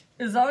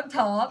is on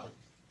top.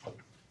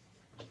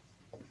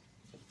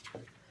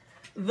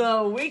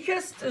 The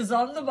weakest is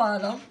on the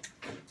bottom.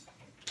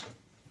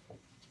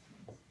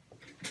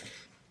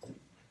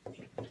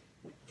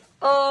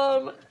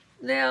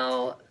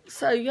 Now,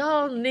 so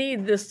y'all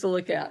need this to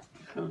look at.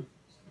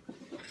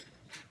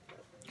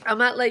 I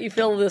might let you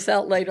fill this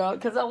out later on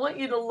because I want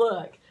you to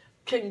look.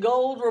 Can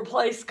gold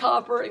replace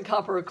copper and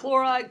copper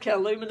chloride? Can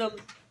aluminum?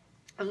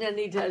 I'm going to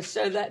need to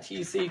show that to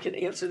you so you can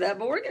answer that,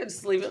 but we're going to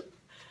just leave it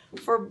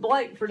for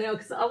blank for now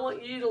because I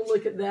want you to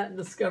look at that and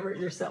discover it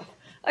yourself.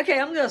 Okay,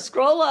 I'm going to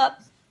scroll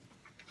up,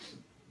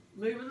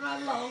 moving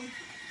right along.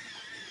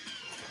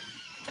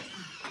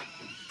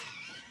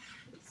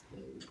 Let's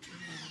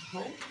go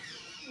home.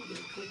 We're going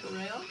to click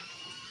around.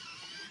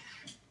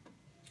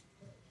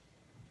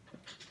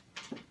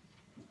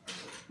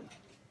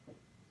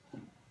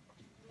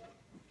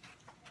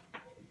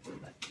 Go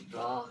back to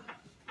draw.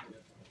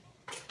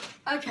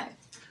 Okay.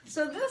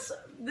 So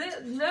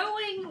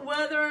knowing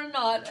whether or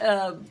not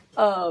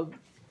a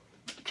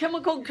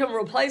chemical can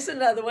replace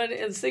another one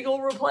in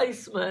single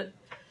replacement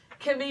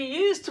can be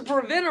used to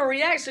prevent a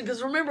reaction.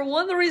 Because remember,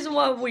 one of the reasons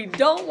why we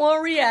don't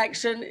want a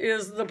reaction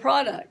is the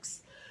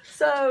products.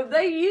 So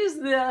they use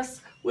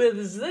this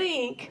with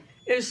zinc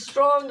is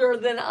stronger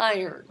than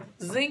iron.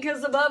 Zinc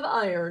is above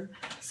iron.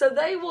 So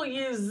they will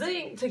use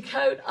zinc to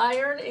coat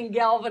iron and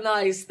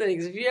galvanize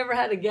things. If you ever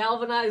had a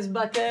galvanized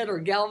bucket or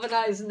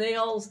galvanized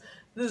nails,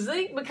 the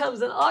zinc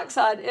becomes an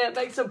oxide and it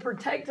makes a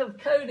protective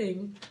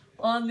coating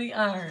on the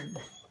iron,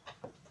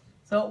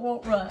 so it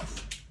won't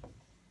rust.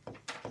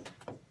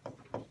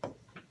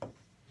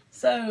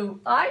 So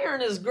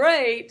iron is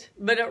great,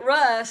 but it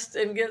rusts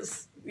and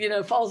gets,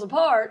 falls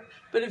apart.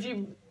 But if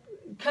you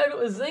coat it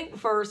with zinc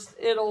first,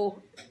 it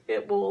will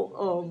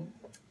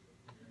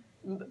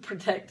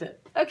protect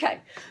it. Okay,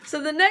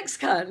 so the next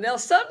kind. Now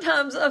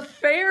sometimes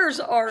affairs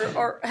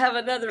have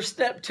another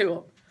step to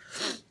them.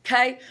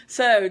 Okay,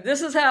 so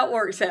this is how it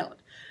works out.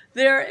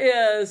 There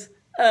is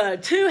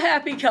two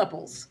happy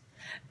couples,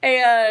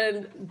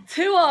 and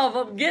two of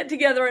them get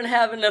together and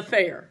have an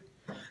affair.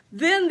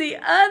 Then the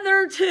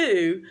other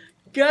two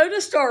go to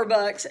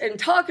Starbucks and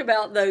talk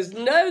about those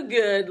no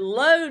good,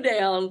 low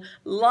down,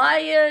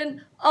 lying,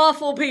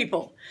 awful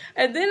people.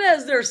 And then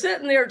as they're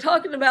sitting there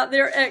talking about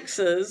their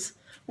exes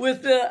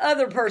with the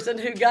other person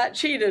who got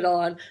cheated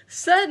on,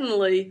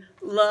 suddenly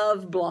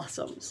love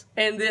blossoms,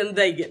 and then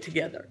they get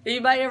together.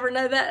 Anybody ever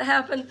know that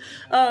happened?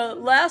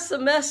 Last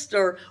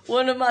semester,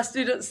 one of my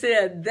students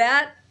said,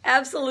 that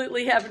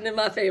absolutely happened in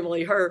my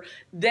family. Her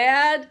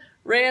dad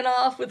ran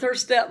off with her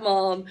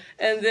stepmom,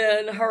 and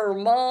then her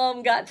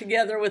mom got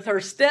together with her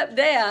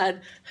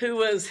stepdad, who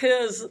was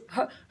her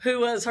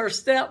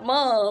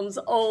stepmom's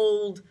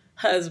old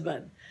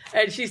husband.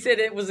 And she said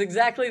it was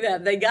exactly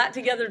that. They got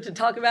together to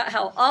talk about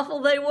how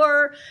awful they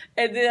were,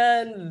 and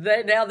then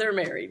now they're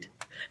married.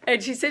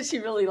 And she said she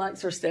really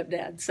likes her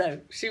stepdad,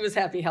 so she was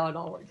happy how it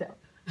all worked out.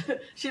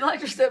 She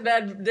liked her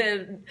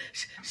stepdad.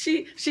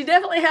 She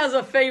definitely has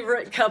a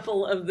favorite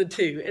couple of the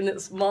two, and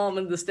it's mom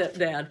and the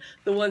stepdad,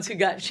 the ones who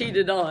got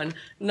cheated on,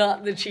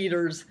 not the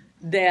cheaters,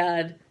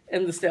 dad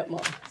and the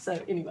stepmom. So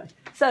anyway,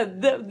 so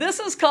this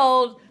is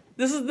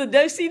the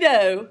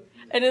do-si-do,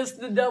 and it's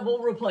the double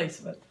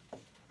replacement.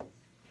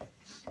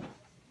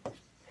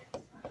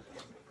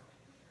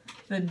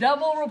 The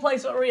double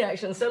replacement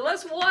reaction. So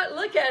let's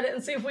look at it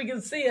and see if we can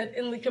see it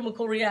in the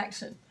chemical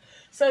reaction.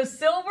 So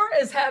silver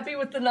is happy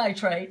with the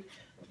nitrate.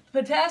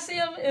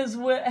 Potassium is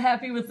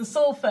happy with the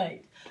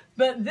sulfate.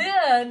 But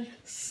then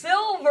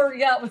silver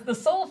got with the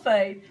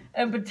sulfate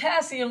and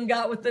potassium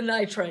got with the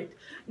nitrate.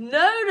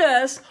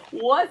 Notice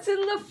what's in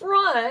the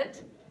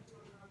front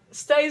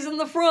stays in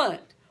the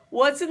front.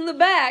 What's in the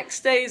back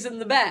stays in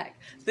the back.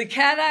 The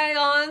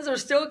cations are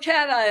still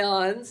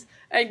cations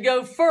and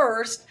go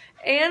first.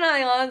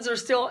 Anions are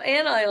still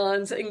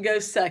anions and go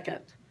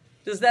second.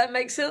 Does that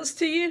make sense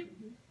to you?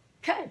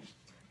 Okay.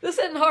 This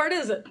isn't hard,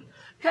 is it?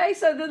 Okay,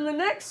 so then the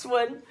next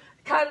one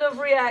kind of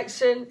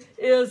reaction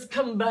is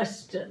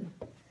combustion.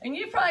 And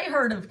you've probably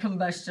heard of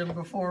combustion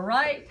before,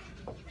 right?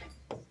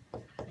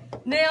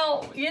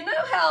 Now, you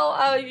know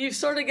how you've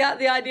sort of got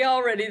the idea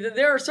already that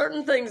there are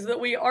certain things that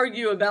we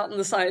argue about in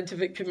the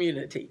scientific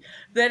community.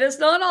 That it's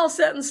not all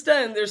set in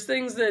stone. There's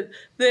things that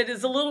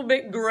is a little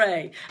bit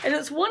gray. And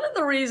it's one of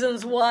the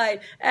reasons why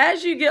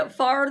as you get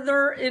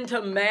farther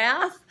into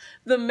math,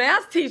 the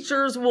math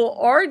teachers will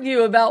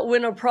argue about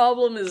when a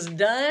problem is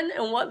done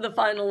and what the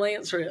final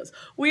answer is.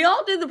 We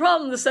all do the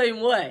problem the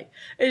same way.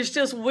 It's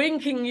just when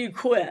can you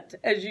quit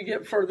as you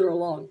get further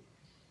along.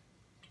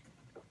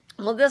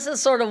 Well, this is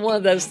sort of one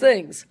of those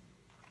things.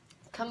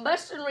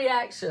 Combustion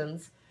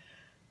reactions,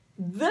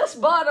 this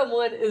bottom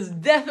one is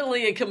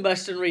definitely a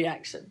combustion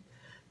reaction.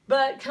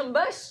 But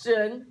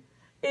combustion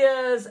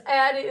is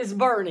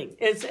burning.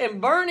 And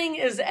burning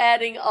is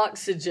adding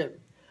oxygen.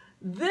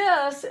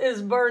 This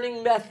is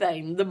burning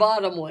methane, the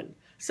bottom one.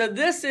 So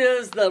this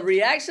is the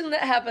reaction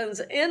that happens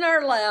in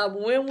our lab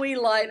when we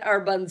light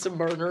our Bunsen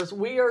burners.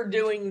 We are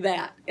doing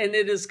that, and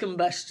it is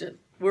combustion.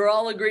 We're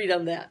all agreed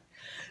on that.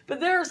 But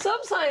there are some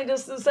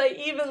scientists that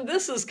say even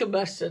this is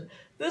combustion.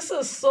 This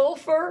is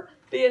sulfur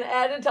being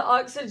added to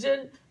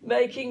oxygen,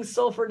 making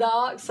sulfur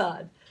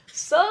dioxide.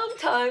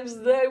 Sometimes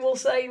they will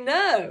say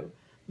no.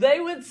 They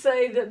would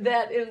say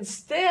that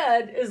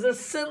instead is a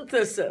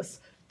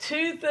synthesis,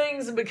 two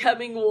things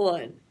becoming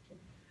one.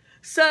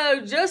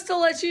 So just to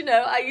let you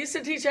know, I used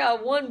to teach out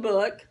of one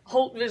book,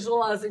 Holt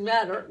Visualizing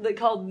Matter, that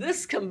called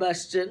This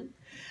Combustion.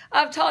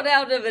 I've taught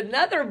out of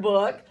another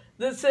book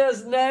that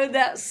says, no,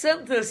 that's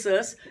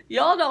synthesis.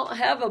 Y'all don't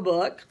have a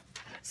book.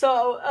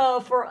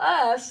 So for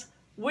us,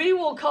 we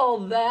will call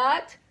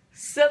that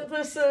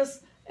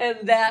synthesis and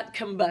that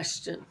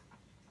combustion.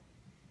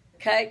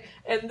 Okay?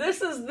 And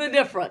this is the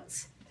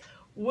difference.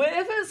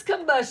 If it's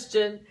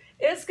combustion,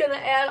 it's going to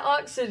add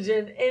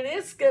oxygen and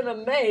it's going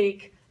to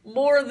make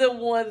more than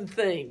one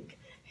thing.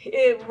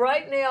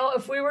 Right now,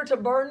 if we were to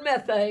burn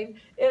methane,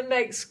 it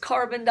makes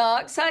carbon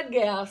dioxide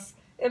gas,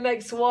 it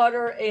makes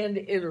water and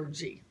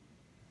energy.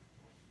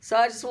 So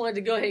I just wanted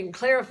to go ahead and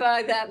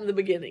clarify that in the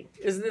beginning.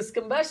 Is this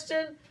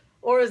combustion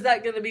or is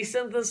that going to be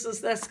synthesis?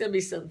 That's going to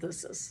be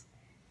synthesis.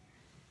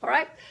 All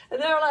right?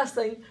 And then our last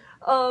thing,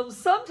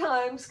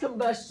 sometimes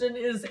combustion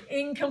is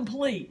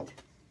incomplete.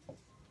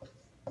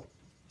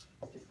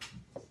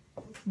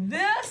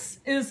 This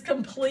is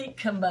complete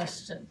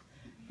combustion.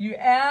 You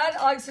add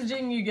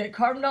oxygen, you get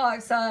carbon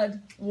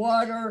dioxide,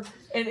 water,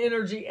 and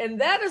energy. And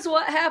that is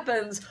what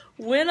happens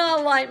when I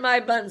light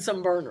my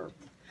Bunsen burner.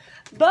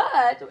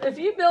 But if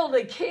you build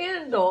a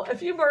candle,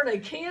 if you burn a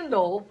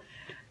candle,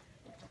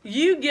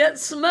 you get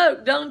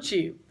smoke, don't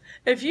you?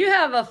 If you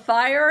have a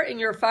fire in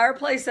your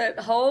fireplace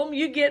at home,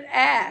 you get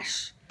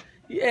ash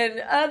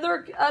and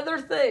other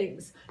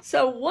things.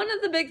 So one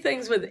of the big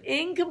things with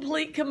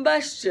incomplete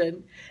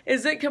combustion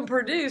is it can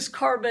produce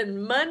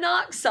carbon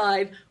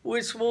monoxide,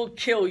 which will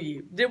kill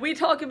you. Did we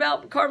talk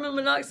about carbon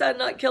monoxide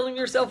not killing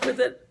yourself with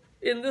it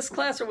in this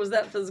class, or was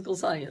that physical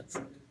science?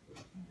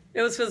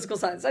 It was physical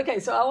science. Okay,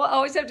 so I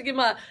always have to give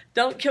my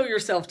don't kill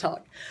yourself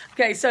talk.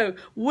 Okay, so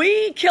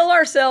we kill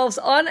ourselves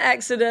on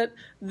accident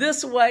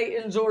this way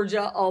in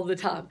Georgia all the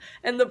time.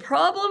 And the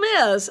problem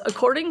is,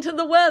 according to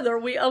the weather,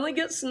 we only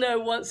get snow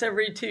once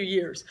every 2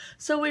 years.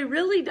 So we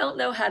really don't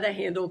know how to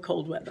handle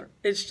cold weather.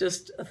 It's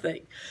just a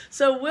thing.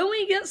 So when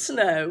we get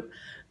snow,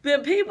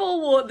 then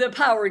the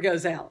power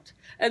goes out.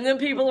 And then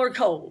people are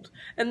cold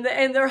and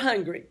they're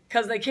hungry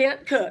because they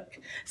can't cook.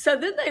 So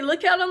then they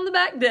look out on the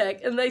back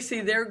deck and they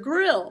see their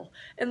grill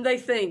and they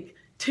think,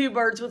 2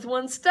 birds with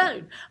 1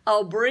 stone.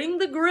 I'll bring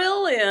the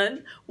grill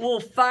in,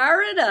 we'll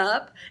fire it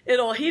up,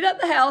 it'll heat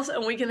up the house,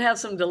 and we can have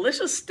some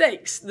delicious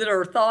steaks that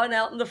are thawing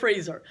out in the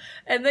freezer.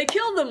 And they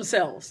kill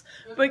themselves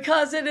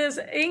because it is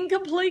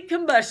incomplete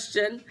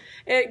combustion.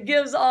 It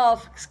gives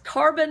off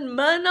carbon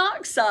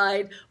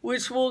monoxide,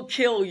 which will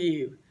kill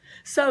you.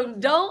 So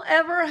don't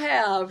ever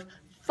have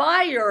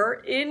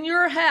fire in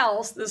your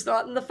house that's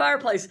not in the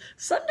fireplace.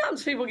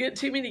 Sometimes people get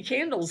too many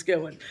candles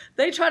going.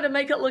 They try to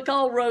make it look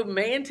all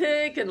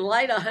romantic and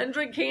light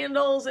 100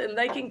 candles, and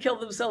they can kill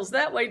themselves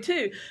that way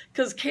too,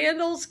 because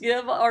candles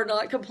are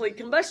not complete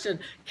combustion.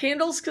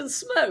 Candles can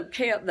smoke,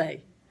 can't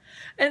they?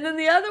 And then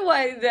the other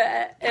way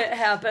that it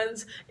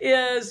happens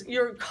is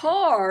your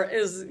car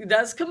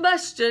does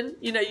combustion.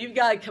 You know, you've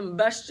got a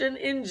combustion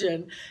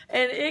engine,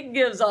 and it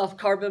gives off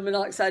carbon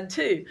monoxide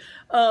too.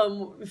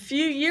 A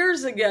few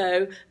years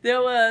ago,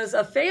 there was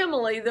a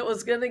family that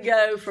was going to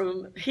go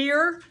from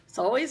here, it's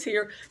always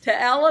here,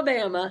 to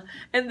Alabama,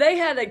 and they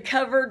had a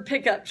covered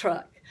pickup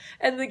truck.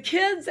 And the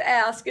kids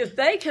asked if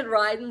they could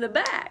ride in the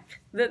back,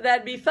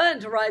 that'd be fun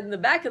to ride in the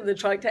back of the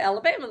truck to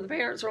Alabama. And the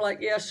parents were like,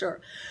 yeah,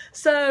 sure.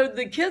 So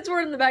the kids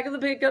were in the back of the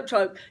pickup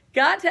truck,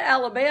 got to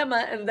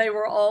Alabama, and they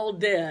were all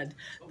dead.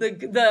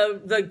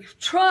 The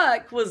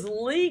truck was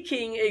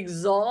leaking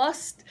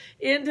exhaust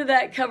into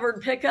that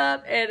covered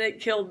pickup, and it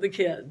killed the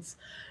kids.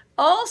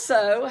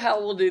 Also, how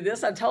we'll do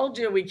this, I told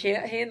you we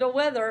can't handle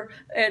weather,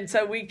 and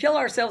so we kill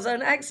ourselves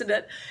on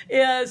accident,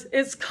 is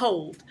it's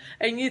cold.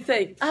 And you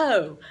think,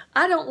 oh,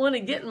 I don't want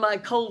to get in my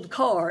cold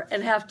car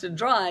and have to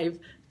drive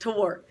to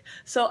work.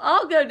 So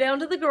I'll go down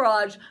to the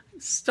garage,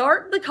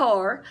 start the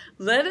car,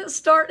 let it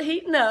start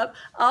heating up.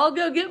 I'll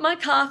go get my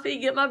coffee,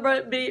 get my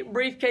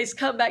briefcase,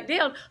 come back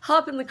down,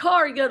 hop in the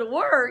car, and go to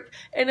work,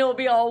 and it'll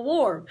be all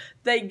warm.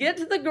 They get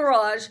to the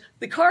garage.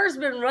 The car's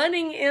been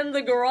running in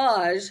the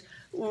garage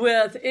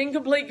with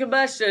incomplete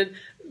combustion.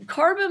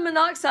 Carbon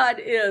monoxide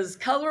is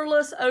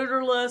colorless,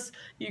 odorless.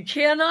 You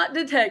cannot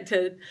detect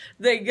it.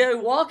 They go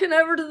walking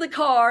over to the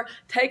car,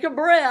 take a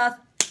breath,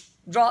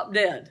 drop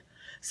dead.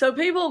 So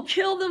people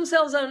kill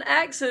themselves on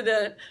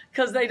accident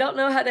because they don't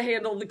know how to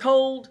handle the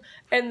cold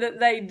and that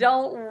they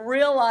don't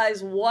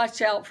realize,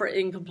 watch out for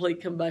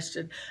incomplete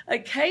combustion.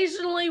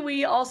 Occasionally,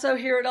 we also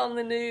hear it on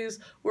the news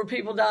where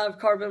people die of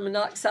carbon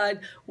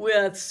monoxide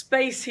with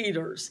space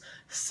heaters.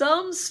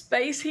 Some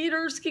space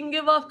heaters can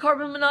give off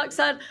carbon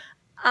monoxide.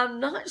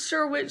 I'm not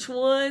sure which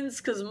ones,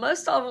 because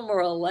most of them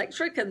are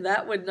electric and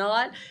that would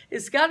not.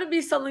 It's got to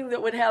be something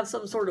that would have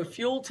some sort of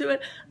fuel to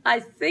it. I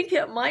think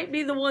it might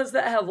be the ones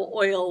that have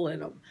oil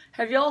in them.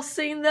 Have y'all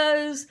seen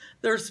those?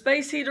 They're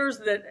space heaters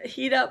that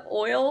heat up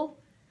oil.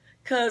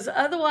 Because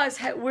otherwise,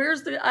 I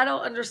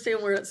don't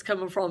understand where it's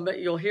coming from, but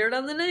you'll hear it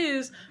on the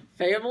news.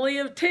 Family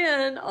of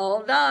 10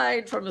 all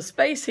died from a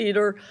space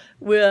heater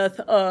with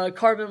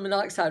carbon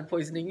monoxide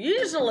poisoning.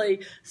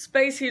 Usually,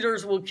 space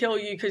heaters will kill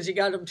you because you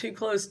got them too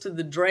close to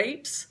the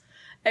drapes,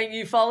 and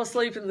you fall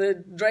asleep and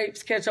the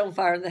drapes catch on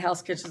fire and the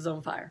house catches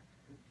on fire.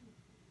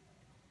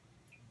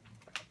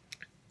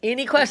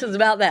 Any questions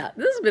about that?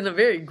 This has been a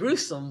very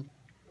gruesome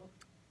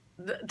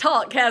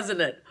talk,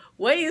 hasn't it?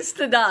 Ways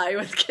to die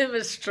with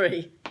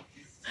chemistry.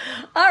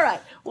 All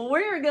right, well,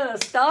 we're going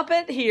to stop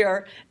it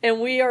here, and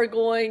we are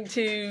going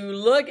to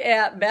look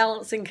at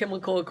balancing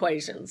chemical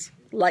equations.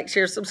 Like,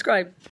 share, subscribe.